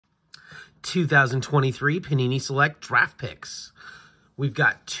2023 Panini Select Draft Picks. We've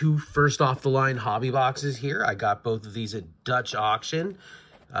got two first off the line hobby boxes here. I got both of these at Dutch auction.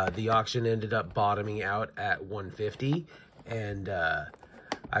 The auction ended up bottoming out at 150, and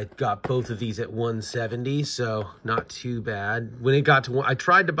I got both of these at 170, so not too bad. When it got to I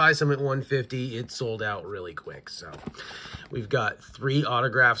tried to buy some at 150, it sold out really quick. So we've got 3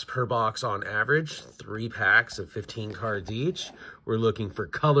 autographs per box on average, 3 packs of 15 cards each. We're looking for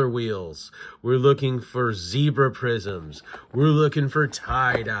color wheels. We're looking for zebra prisms. We're looking for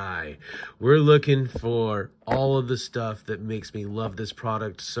tie-dye. We're looking for all of the stuff that makes me love this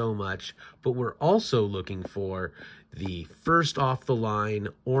product so much. But we're also looking for the first off the line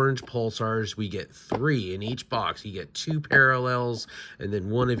orange pulsars. We get 3 in each box. You get 2 parallels, and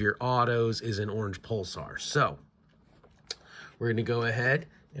then one of your autos is an orange pulsar. So we're going to go ahead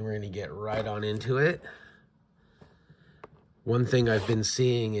and we're going to get right on into it. One thing I've been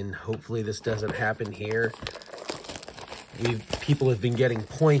seeing, and hopefully this doesn't happen here, people have been getting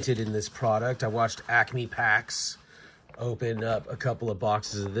pointed in this product. I watched Acme Packs open up a couple of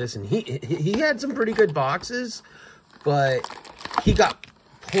boxes of this, and he had some pretty good boxes, but he got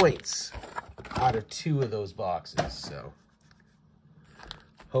points out of 2 of those boxes. So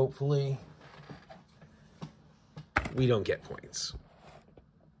hopefully we don't get points.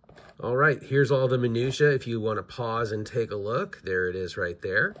 All right, here's all the minutia. If you want to pause and take a look, there it is right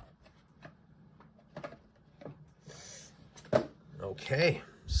there. Okay,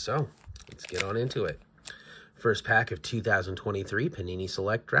 so let's get on into it. First pack of 2023 Panini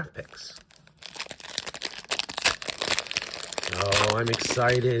Select Draft Picks. Oh, I'm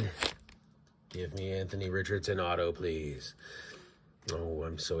excited. Give me Anthony Richardson auto, please. Oh,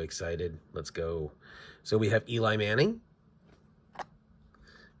 I'm so excited. Let's go. So we have Eli Manning.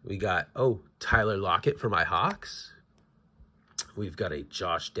 We got, Tyler Lockett for my Hawks. We've got a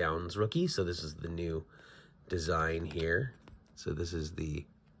Josh Downs rookie. So this is the new design here. So this is the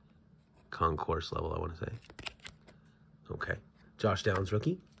concourse level, I want to say. Okay. Josh Downs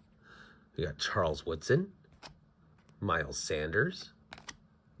rookie. We got Charles Woodson. Miles Sanders.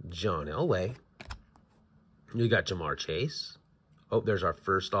 John Elway. We got Jamar Chase. Oh, there's our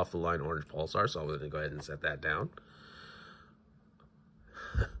first off the line orange pulsar. So I'm going to go ahead and set that down.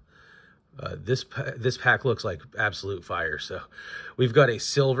 This pack looks like absolute fire. So we've got a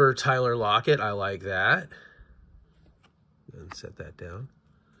silver Tyler Lockett. I like that. And set that down.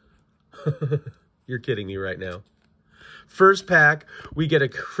 You're kidding me right now. First pack, we get a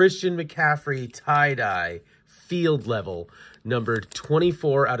Christian McCaffrey tie-dye field level, numbered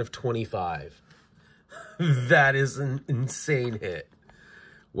 24 out of 25. That is an insane hit.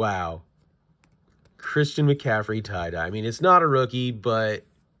 Wow. Christian McCaffrey tie-dye. I mean, it's not a rookie, but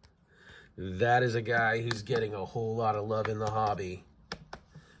that is a guy who's getting a whole lot of love in the hobby.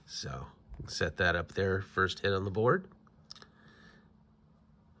 So, set that up there. First hit on the board.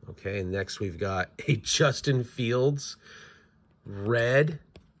 Okay, and next we've got a Justin Fields red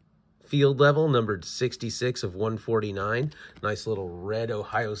field level, numbered 66 of 149. Nice little red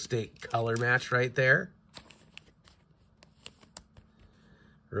Ohio State color match right there.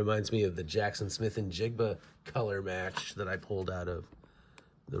 Reminds me of the Jackson Smith and Jigba color match that I pulled out of.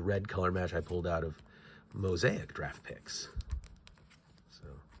 The red color match I pulled out of Mosaic Draft Picks. So,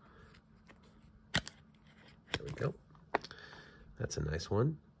 there we go. That's a nice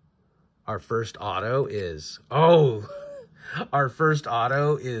one. Our first auto is, our first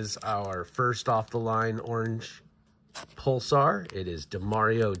auto is our first off the line orange pulsar. It is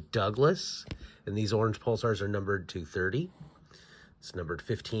Demario Douglas, and these orange pulsars are numbered to 30. It's numbered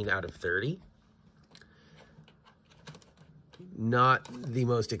 15 out of 30. Not the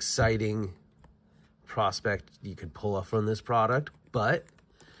most exciting prospect you could pull off from this product, but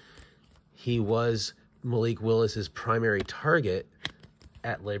he was Malik Willis's primary target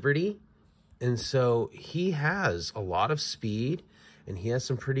at Liberty. And so he has a lot of speed and he has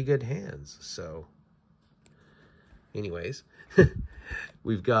some pretty good hands. So anyways,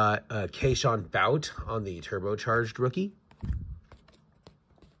 we've got Keyshawn Bout on the turbocharged rookie.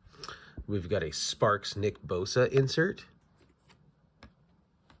 We've got a Sparks Nick Bosa insert.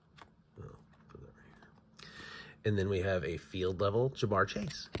 And then we have a field level Jamar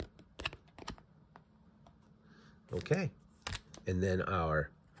Chase. Okay. And then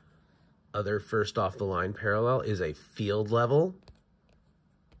our other first off the line parallel is a field level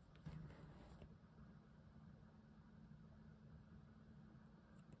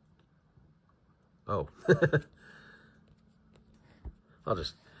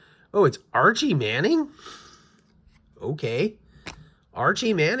it's Archie Manning? Okay.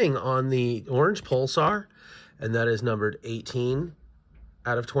 Archie Manning on the orange pulsar, and that is numbered 18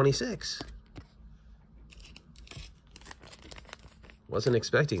 out of 26. Wasn't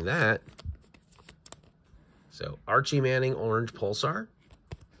expecting that. So Archie Manning Orange Pulsar.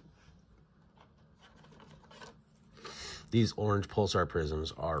 These orange Pulsar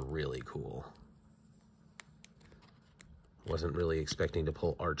prisms are really cool. Wasn't really expecting to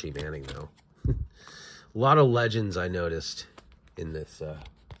pull Archie Manning though. A lot of legends I noticed in this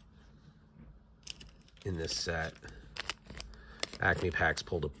set. Acme Packs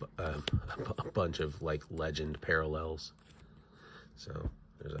pulled a bunch of like legend parallels. So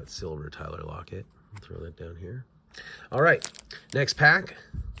there's that silver Tyler Lockett. I'll throw that down here. All right, next pack.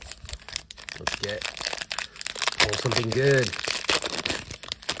 Let's pull something good.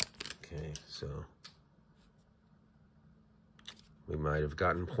 Okay, so we might have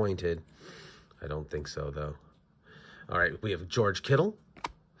gotten pointed. I don't think so though. All right, we have George Kittle,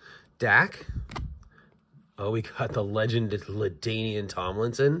 Dak. Oh, we got the legend LaDainian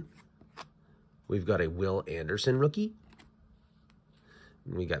Tomlinson. We've got a Will Anderson rookie.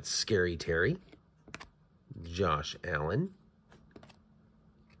 And we got Scary Terry, Josh Allen.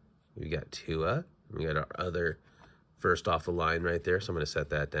 We got Tua. We got our other first off the line right there, so I'm going to set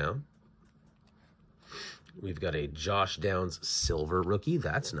that down. We've got a Josh Downs silver rookie.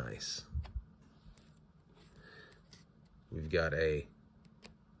 That's nice. We've got a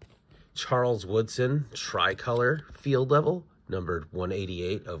Charles Woodson tricolor field level, numbered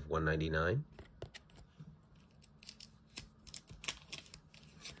 188 of 199.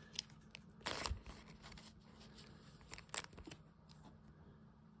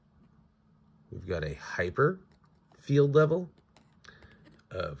 We've got a hyper field level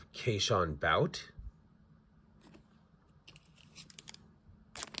of Keyshawn Bout.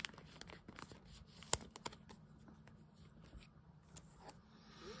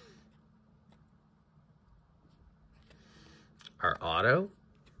 Our auto.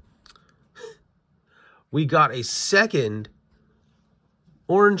 We got a second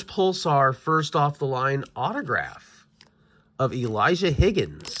Orange Pulsar first off the line autograph of Elijah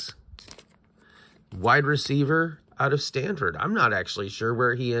Higgins, wide receiver out of Stanford. I'm not actually sure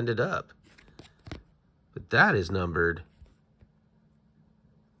where he ended up, but that is numbered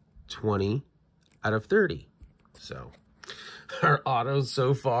 20 out of 30. So our autos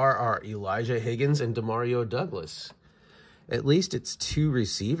so far are Elijah Higgins and Demario Douglas. At least it's 2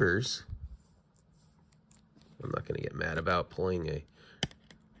 receivers. I'm not going to get mad about pulling a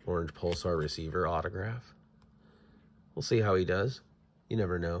Orange Pulsar receiver autograph. We'll see how he does. You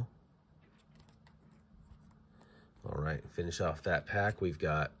never know. All right, finish off that pack. We've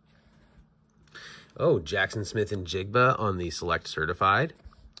got, oh, Jackson Smith and Jigba on the Select Certified.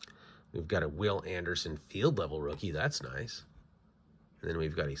 We've got a Will Anderson field level rookie. That's nice. And then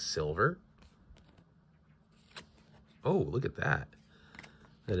we've got a silver. Oh, look at that.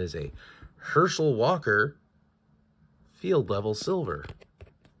 That is a Herschel Walker field level silver.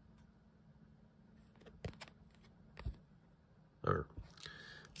 Or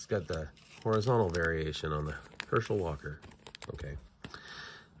it's got the horizontal variation on the Herschel Walker. Okay.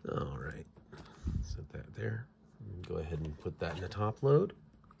 All right. Set that there. Go ahead and put that in the top load.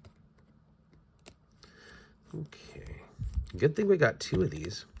 Okay. Good thing we got 2 of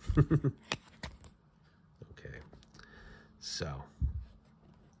these. So,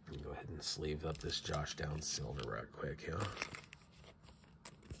 go ahead and sleeve up this Josh Downs silver right quick, yeah?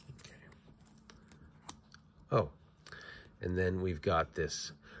 Okay. Oh, and then we've got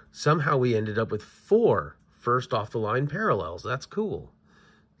this. Somehow we ended up with 4 first off the line parallels. That's cool.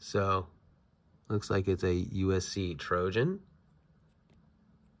 So, looks like it's a USC Trojan.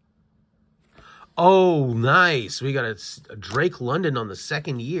 Oh, nice. We got a Drake London on the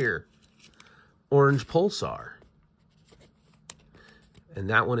 2nd year. Orange Pulsar. And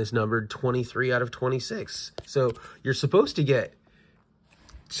that one is numbered 23 out of 26. So you're supposed to get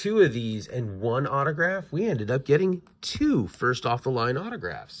 2 of these and 1 autograph. We ended up getting 2 first off the line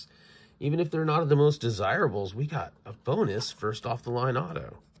autographs. Even if they're not the most desirables, we got a bonus first off the line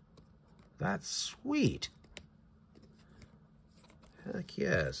auto. That's sweet. Heck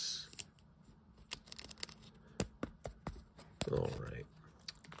yes. All right.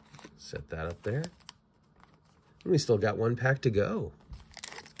 Set that up there. And we still got 1 pack to go.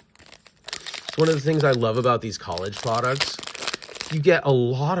 It's one of the things I love about these college products. You get a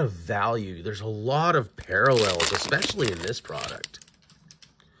lot of value. There's a lot of parallels, especially in this product.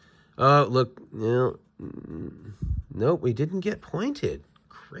 Look, you know, nope, we didn't get pointed.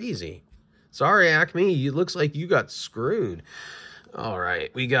 Crazy. Sorry, Acme, it looks like you got screwed. All right,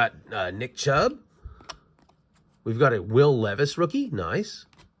 we got Nick Chubb. We've got a Will Levis rookie, nice.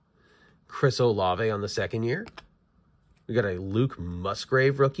 Chris Olave on the 2nd year. We got a Luke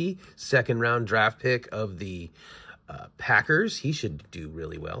Musgrave rookie, second-round draft pick of the Packers. He should do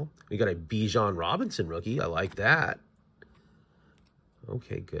really well. We got a Bijan Robinson rookie. I like that.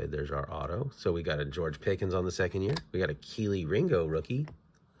 Okay, good. There's our auto. So we got a George Pickens on the second year. We got a Keely Ringo rookie.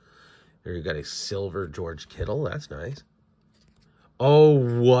 There you got a silver George Kittle. That's nice. Oh,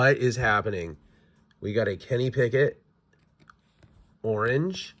 what is happening? We got a Kenny Pickett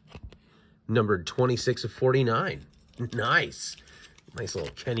orange, numbered 26 of 49. Nice. Nice little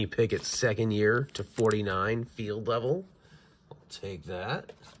Kenny Pickett second year to 49 field level. I'll take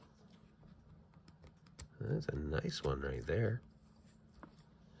that. That's a nice one right there.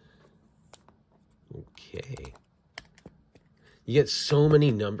 Okay. You get so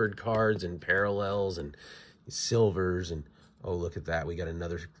many numbered cards and parallels and silvers and, oh, look at that. We got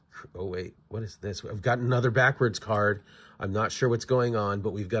another, oh, wait, what is this? I've got another backwards card. I'm not sure what's going on,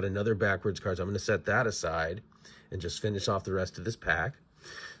 but we've got another backwards card. So I'm going to set that aside and just finish off the rest of this pack.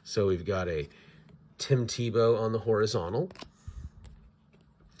 So we've got a Tim Tebow on the horizontal.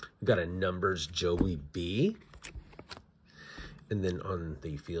 We've got a numbers Joey B. And then on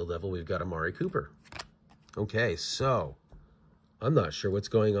the field level, we've got Amari Cooper. Okay, so I'm not sure what's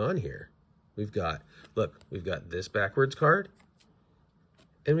going on here. We've got, look, we've got this backwards card.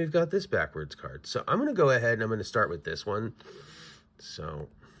 And we've got this backwards card. So I'm going to go ahead and I'm going to start with this one. So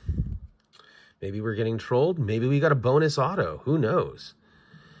maybe we're getting trolled. Maybe we got a bonus auto. Who knows?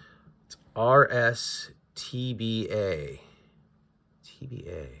 It's RSTBA.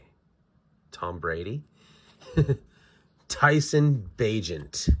 TBA. Tom Brady. Tyson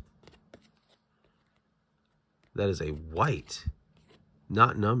Bagent. That is a white,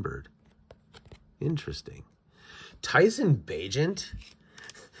 not numbered. Interesting. Tyson Bagent.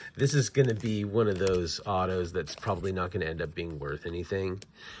 This is going to be one of those autos that's probably not going to end up being worth anything.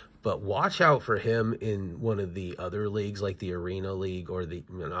 But watch out for him in one of the other leagues, like the Arena League or the,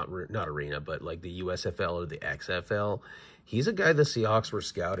 not Arena, but like the USFL or the XFL. He's a guy the Seahawks were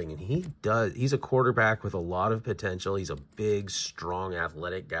scouting, and he's a quarterback with a lot of potential. He's a big, strong,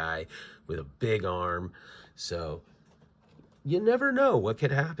 athletic guy with a big arm. So you never know what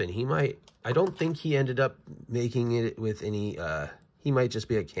could happen. He might, I don't think he ended up making it with any, he might just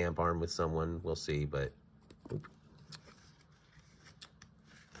be a camp arm with someone. We'll see, but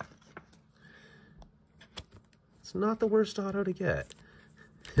it's not the worst auto to get.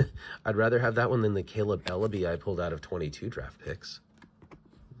 I'd rather have that one than the Caleb Ellaby I pulled out of 22 draft picks.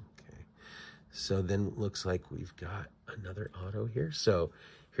 Okay, so then it looks like we've got another auto here. So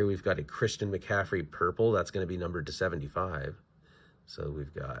here we've got a Christian McCaffrey purple. That's going to be numbered to 75. So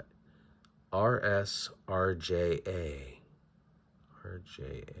we've got RSRJA.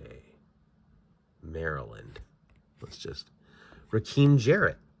 RJA. Maryland. Let's just... Raheem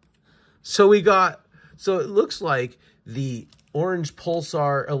Jarrett. So we got... So it looks like the orange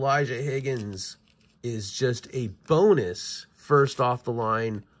Pulsar Elijah Higgins is just a bonus first off the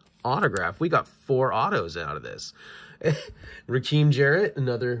line autograph. We got 4 autos out of this. Raheem Jarrett,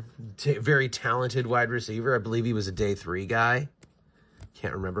 another very talented wide receiver. I believe he was a day 3 guy.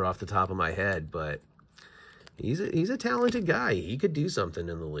 Can't remember off the top of my head, but he's a talented guy. He could do something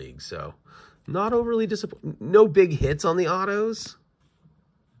in the league. So not overly disappointed. No big hits on the autos,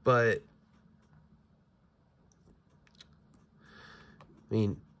 but I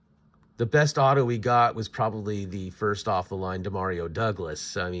mean, the best auto we got was probably the first off the line Demario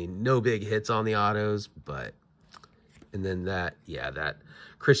Douglas. I mean, no big hits on the autos, but, and then that, yeah, that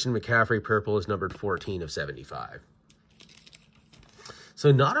Christian McCaffrey purple is numbered 14 of 75.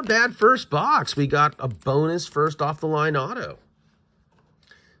 So not a bad first box. We got a bonus first off the line auto.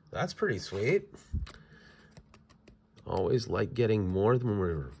 That's pretty sweet. Always like getting more than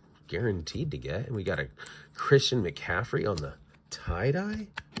we're guaranteed to get. And we got a Christian McCaffrey on the tie-dye?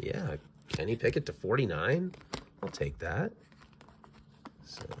 Yeah, Kenny Pickett to 49. I'll take that.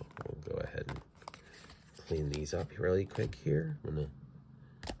 So we'll go ahead and clean these up really quick here. I'm going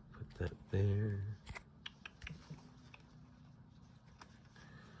to put that there.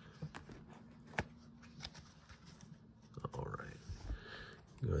 All right.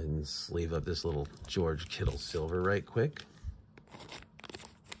 Go ahead and sleeve up this little George Kittle silver right quick.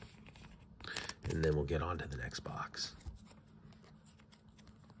 And then we'll get on to the next box.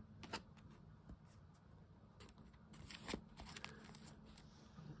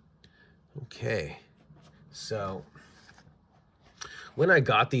 Okay, so when I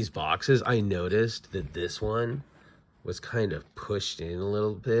got these boxes, I noticed that this one was kind of pushed in a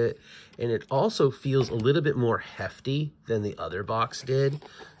little bit, and it also feels a little bit more hefty than the other box did.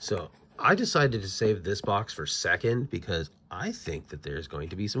 So I decided to save this box for second because I think that there's going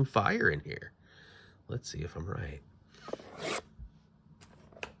to be some fire in here. Let's see if I'm right.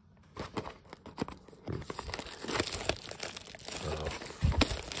 Oh,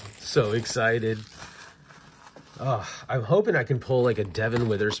 so excited. Oh, I'm hoping I can pull like a Devin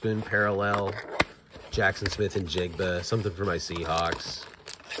Witherspoon parallel, Jackson Smith and Jigba, something for my Seahawks.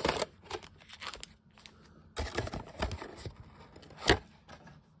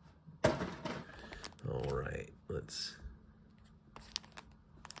 All right,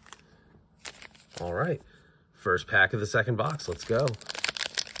 all right. First pack of the second box. Let's go.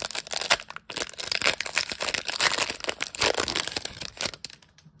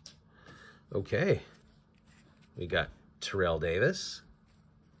 Okay. We got Terrell Davis,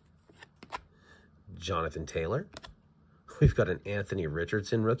 Jonathan Taylor. We've got an Anthony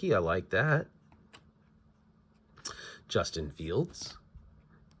Richardson rookie. I like that. Justin Fields.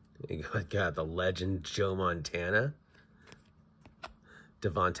 We got the legend Joe Montana.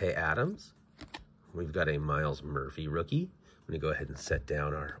 Devontae Adams. We've got a Miles Murphy rookie. I'm going to go ahead and set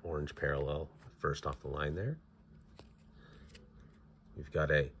down our orange parallel first off the line there. We've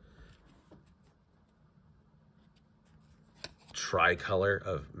got a tricolor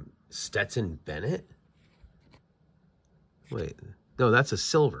of Stetson Bennett. Wait, no, that's a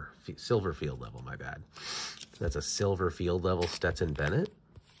silver field level, my bad. That's a silver field level Stetson Bennett.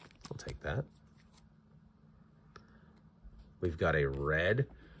 I'll take that. We've got a red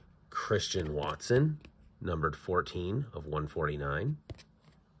Christian Watson, numbered 14 of 149.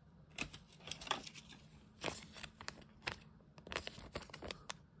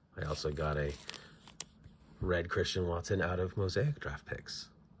 I also got a red Christian Watson out of Mosaic Draft Picks.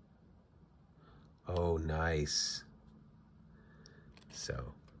 Oh, nice.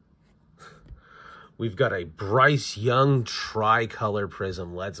 So, we've got a Bryce Young tricolor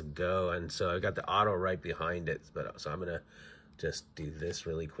prism. Let's go. And so I got the auto right behind it. So I'm going to just do this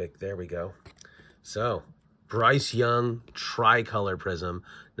really quick. There we go. So, Bryce Young tricolor prism,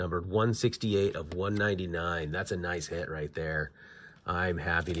 numbered 168 of 199. That's a nice hit right there. I'm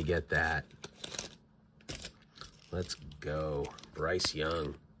happy to get that. Let's go. Bryce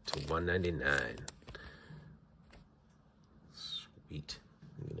Young to 199. Sweet.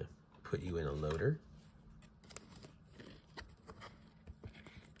 I'm going to put you in a loader.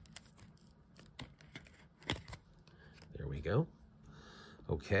 There we go.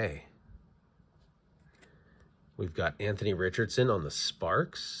 Okay. We've got Anthony Richardson on the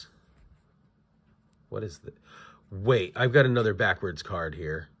Sparks. What is the... Wait, I've got another backwards card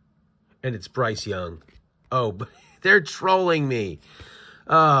here. And it's Bryce Young. Oh, but they're trolling me.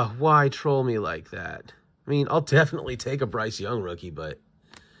 Why troll me like that? I mean, I'll definitely take a Bryce Young rookie, but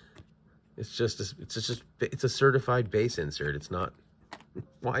it's a certified base insert. It's not.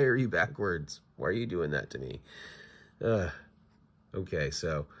 Why are you backwards? Why are you doing that to me? Okay,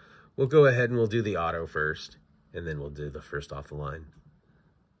 so we'll go ahead and we'll do the auto first, and then we'll do the first off the line.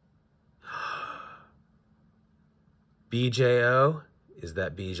 BJO, is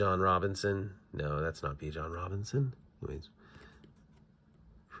that Bijan Robinson? No, that's not Bijan Robinson. Anyways,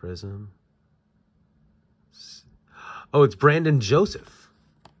 Prism. Oh, it's Brandon Joseph.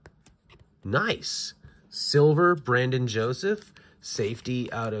 Nice. Silver Brandon Joseph,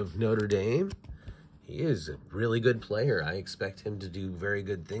 safety out of Notre Dame. He is a really good player. I expect him to do very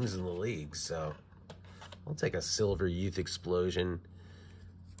good things in the league. So I'll take a silver youth explosion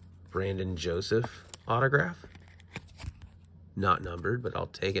Brandon Joseph autograph. Not numbered, but I'll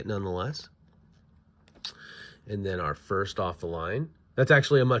take it nonetheless. And then our first off the line. That's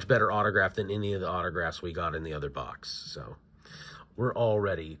actually a much better autograph than any of the autographs we got in the other box. So we're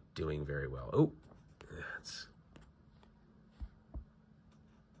already doing very well. Oh, that's...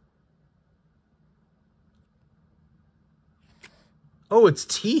 Oh, it's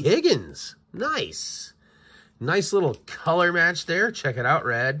T. Higgins. Nice. Nice little color match there. Check it out,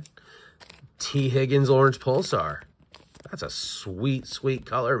 Red. T. Higgins Orange Pulsar. That's a sweet, sweet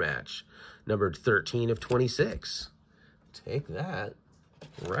color match. Numbered 13 of 26. Take that.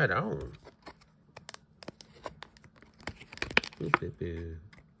 Right on.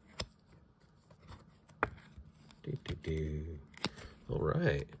 All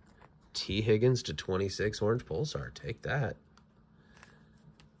right. T. Higgins to 26 Orange Pulsar. Take that.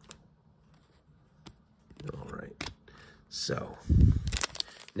 All right. So,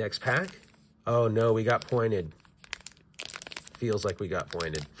 next pack. Oh, no, we got pointed. Feels like we got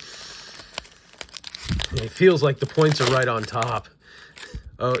pointed. It feels like the points are right on top.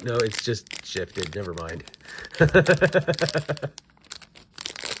 Oh, no, it's just shifted. Never mind.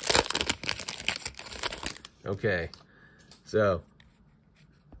 Okay. So,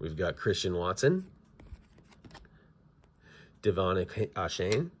 we've got Christian Watson, Devon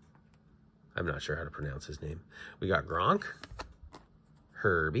Achane, I'm not sure how to pronounce his name. We got Gronk,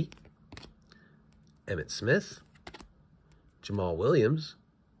 Herbie, Emmitt Smith, Jamal Williams.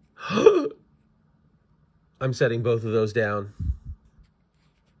 I'm setting both of those down.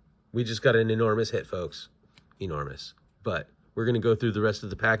 We just got an enormous hit, folks. Enormous. But we're going to go through the rest of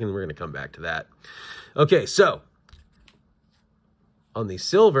the pack, and we're going to come back to that. Okay, so on the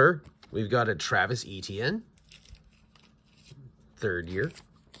silver, we've got a Travis Etienne, 3rd year.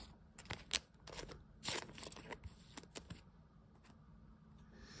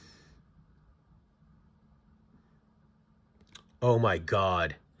 Oh my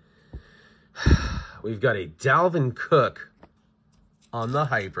God. We've got a Dalvin Cook on the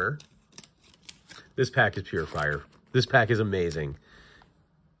Hyper. This pack is pure fire. This pack is amazing.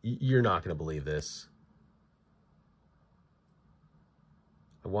 You're not going to believe this.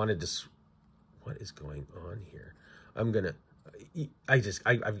 What is going on here? I've just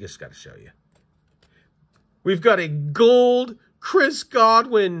got to show you. We've got a gold Chris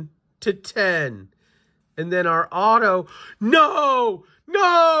Godwin to 10. And then our auto, no!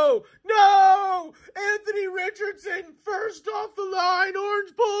 Anthony Richardson, first off the line,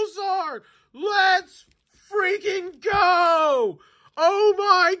 orange pulsar. Let's freaking go! Oh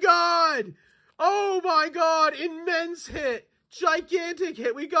my God, immense hit, gigantic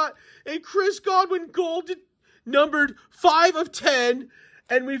hit. We got a Chris Godwin gold numbered 5 of 10,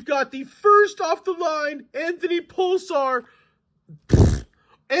 and we've got the first off the line, Anthony Pulsar,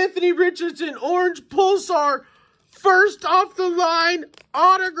 Anthony Richardson, orange pulsar, first off the line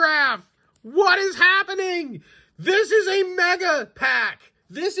autograph. What is happening? This is a mega pack.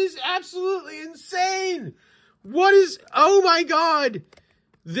 This is absolutely insane. Oh my God.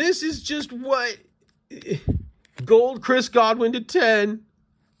 This is just what? Gold Chris Godwin to 10.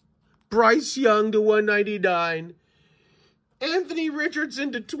 Bryce Young to 199. Anthony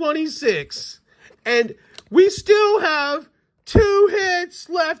Richardson to 26. And we still have 2 hits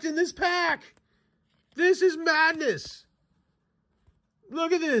left in this pack. This is madness.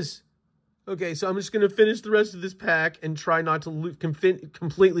 Look at this. Okay, so I'm just going to finish the rest of this pack and try not to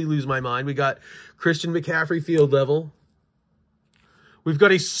completely lose my mind. We got Christian McCaffrey field level. We've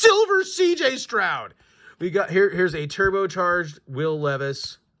got a silver CJ Stroud. We got here's a turbocharged Will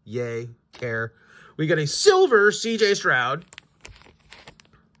Levis. Yay, care. We got a silver CJ Stroud.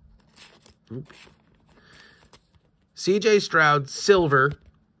 CJ Stroud silver.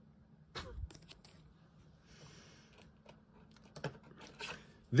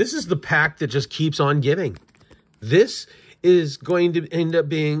 This is the pack that just keeps on giving. This is going to end up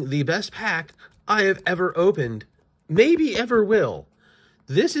being the best pack I have ever opened, maybe ever will.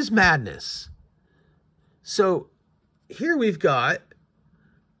 This is madness. So here we've got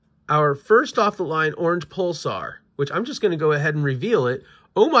our first off the line orange pulsar, which I'm just going to go ahead and reveal it.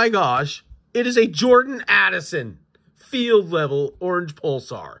 Oh my gosh, it is a Jordan Addison field level orange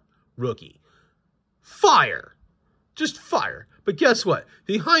pulsar rookie. Fire. Just fire. But guess what?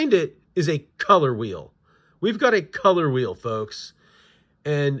 Behind it is a color wheel. We've got a color wheel, folks.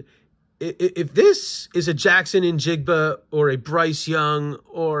 And if this is a Jackson and Jigba or a Bryce Young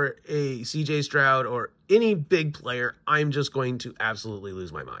or a CJ Stroud or any big player, I'm just going to absolutely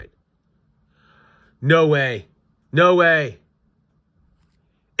lose my mind. No way. No way.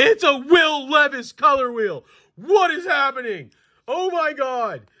 It's a Will Levis color wheel. What is happening? Oh my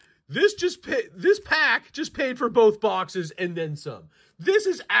God. This pack just paid for both boxes and then some. This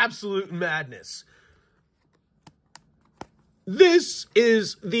is absolute madness. This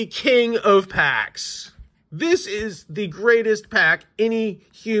is the king of packs. This is the greatest pack any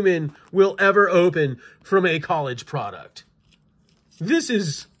human will ever open from a college product.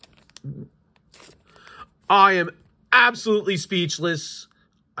 I am absolutely speechless.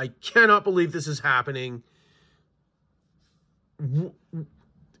 I cannot believe this is happening.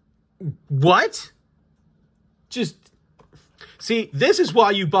 What? Just, see, this is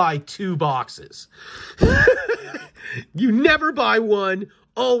why you buy 2 boxes. You never buy one,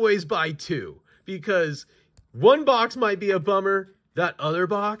 always buy 2. Because one box might be a bummer, that other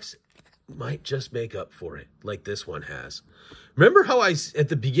box might just make up for it, like this one has. Remember how at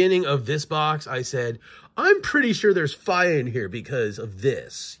the beginning of this box, I said, I'm pretty sure there's fire in here because of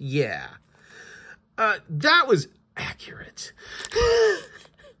this. Yeah. That was accurate.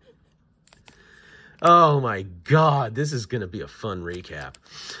 Oh my God, this is going to be a fun recap.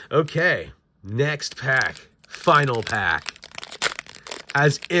 Okay, next pack, final pack.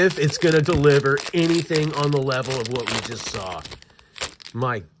 As if it's going to deliver anything on the level of what we just saw.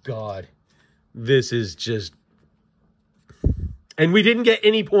 My God, this is just... And we didn't get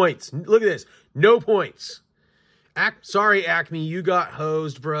any points. Look at this, no points. Sorry, Acme, you got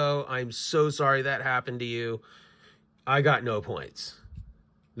hosed, bro. I'm so sorry that happened to you. I got no points.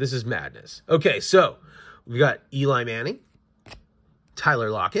 This is madness. Okay, so we got Eli Manning, Tyler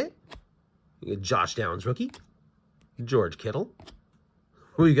Lockett, we got Josh Downs rookie, George Kittle.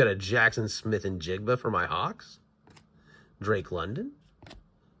 We got a Jackson Smith and Jigba for my Hawks, Drake London,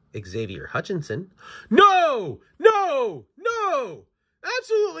 Xavier Hutchinson. No! No! No!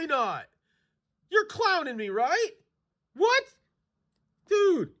 Absolutely not! You're clowning me, right? What?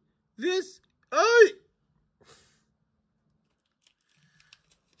 Dude, this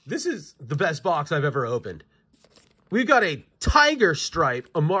is the best box I've ever opened. We've got a Tiger Stripe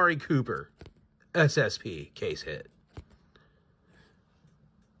Amari Cooper SSP case hit.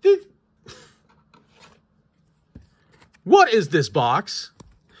 What is this box?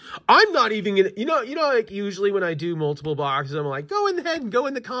 I'm not even gonna, you know, like usually when I do multiple boxes, I'm like, go ahead and go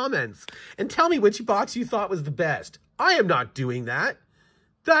in the comments and tell me which box you thought was the best. I am not doing that.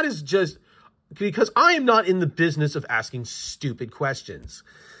 That is just because I am not in the business of asking stupid questions.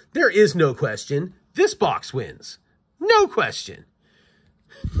 There is no question. This box wins. No question.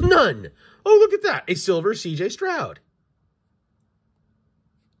 None. Oh, look at that. A silver CJ Stroud.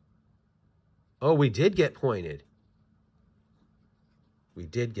 Oh, we did get pointed. We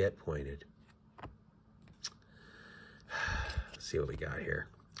did get pointed. Let's see what we got here.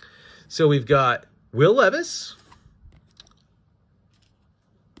 So we've got Will Levis.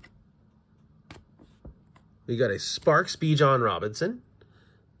 We got a Sparks B. John Robinson.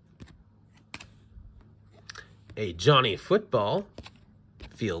 A Johnny Football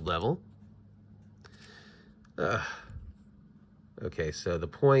field level. Okay, so the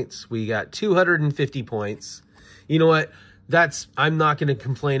points, we got 250 points. You know what? I'm not going to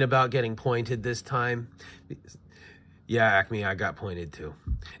complain about getting pointed this time. Yeah, Acme, I got pointed too.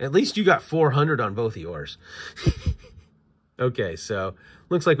 At least you got 400 on both of yours. Okay, so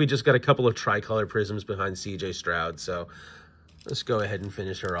looks like we just got a couple of tricolor prisms behind CJ Stroud. So let's go ahead and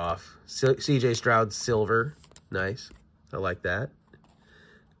finish her off. CJ Stroud silver. Nice. I like that.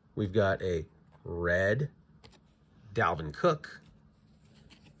 We've got a red Dalvin Cook,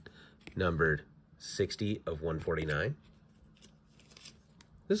 numbered 60 of 149.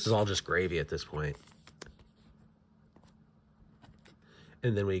 This is all just gravy at this point.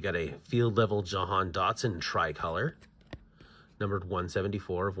 And then we got a field level Jahan Dotson tricolor, numbered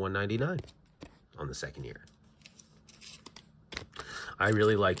 174 of 199 on the second year. I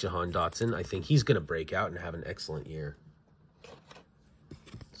really like Jahan Dotson. I think he's going to break out and have an excellent year.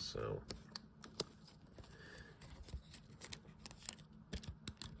 So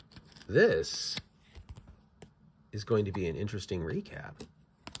this is going to be an interesting recap.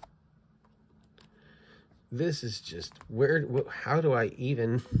 This is just how do I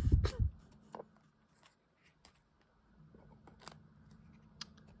even...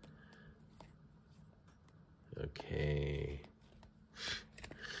 Okay.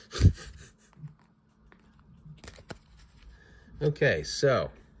 Okay, so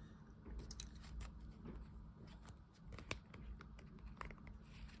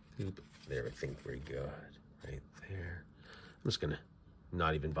there, I think we're good right there. I'm just gonna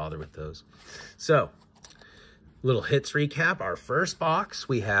not even bother with those. So, little hits recap. Our first box,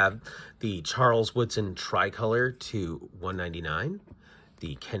 we have the Charles Woodson tricolor to 199,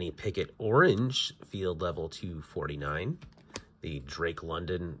 the Kenny Pickett orange field level to 49, the Drake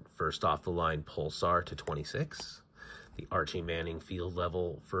London first off the line Pulsar to 26, the Archie Manning field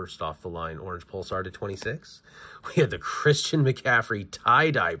level first off the line orange Pulsar to 26. We have the Christian McCaffrey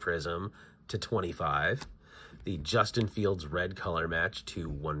tie-dye prism to 25, the Justin Fields red color match to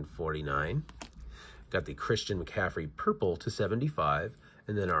 149. Got the Christian McCaffrey purple to 75,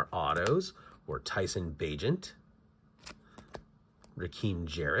 and then our autos were Tyson Bagent, Raheem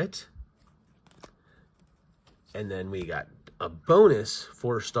Jarrett, and then we got a bonus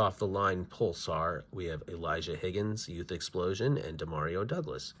first off the line Pulsar. We have Elijah Higgins, Youth Explosion, and Demario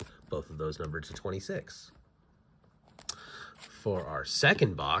Douglas, both of those numbered to 26. For our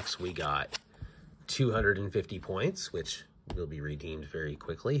second box, we got 250 points, which will be redeemed very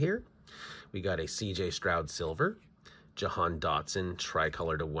quickly here. We got a CJ Stroud silver, Jahan Dotson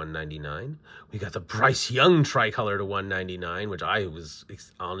tricolor to 199. We got the Bryce Young tricolor to 199, which I was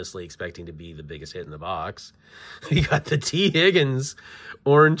honestly expecting to be the biggest hit in the box. We got the T. Higgins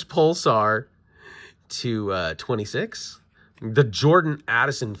orange Pulsar to 26. The Jordan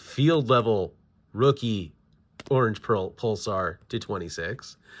Addison field level rookie orange Pulsar to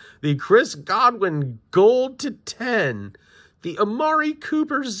 26. The Chris Godwin gold to 10. The Amari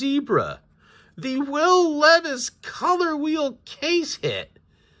Cooper zebra. The Will Levis color wheel case hit.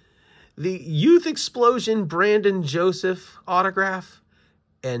 the Youth Explosion Brandon Joseph autograph,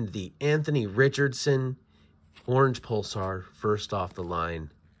 and the Anthony Richardson Orange Pulsar first off the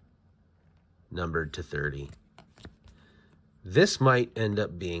line, numbered to 30. This might end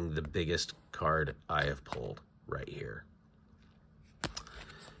up being the biggest card I have pulled right here.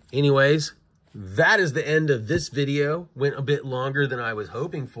 Anyways, that is the end of this video. Went a bit longer than I was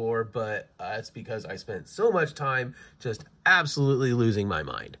hoping for, but that's because I spent so much time just absolutely losing my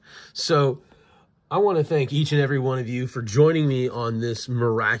mind. So I want to thank each and every one of you for joining me on this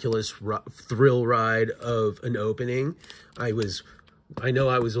miraculous thrill ride of an opening. I know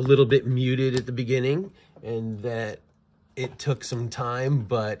I was a little bit muted at the beginning, and that it took some time,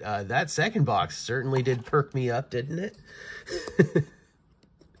 but that second box certainly did perk me up, didn't it?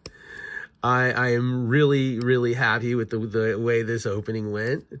 I am really, really happy with the way this opening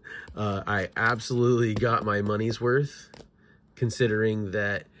went. I absolutely got my money's worth, considering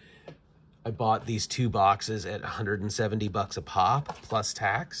that I bought these 2 boxes at 170 bucks a pop, plus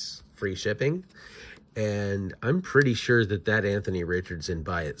tax, free shipping. And I'm pretty sure that Anthony Richardson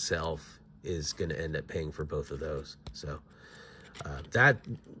by itself is going to end up paying for both of those. So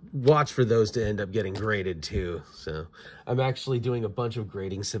watch for those to end up getting graded too. So I'm actually doing a bunch of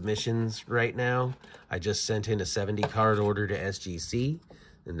grading submissions right now. I just sent in a 70 card order to SGC,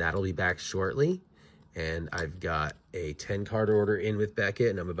 and that'll be back shortly. And I've got a 10 card order in with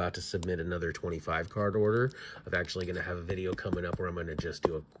Beckett, and I'm about to submit another 25 card order. I'm actually going to have a video coming up where I'm going to just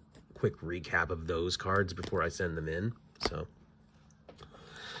do a quick recap of those cards before I send them in. So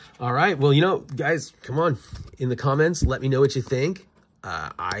all right, well, you know, guys, come on, in the comments, let me know what you think.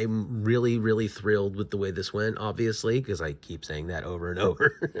 I'm really, really thrilled with the way this went, obviously, because I keep saying that over and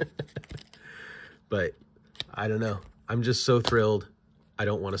over. But I don't know. I'm just so thrilled. I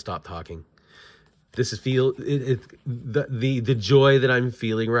don't want to stop talking. This is the joy that I'm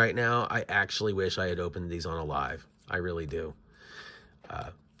feeling right now. I actually wish I had opened these on a live. I really do.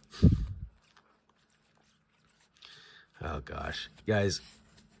 Oh gosh, guys.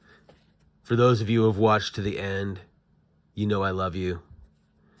 For those of you who have watched to the end, you know I love you.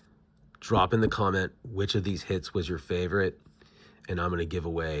 Drop in the comment which of these hits was your favorite, and I'm going to give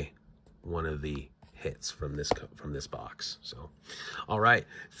away one of the hits from this box. So, all right.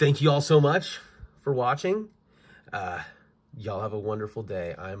 Thank you all so much for watching. Y'all have a wonderful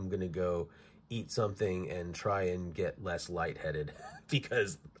day. I'm going to go eat something and try and get less lightheaded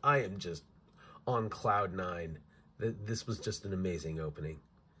because I am just on cloud 9. This was just an amazing opening.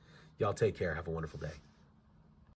 Y'all take care. Have a wonderful day.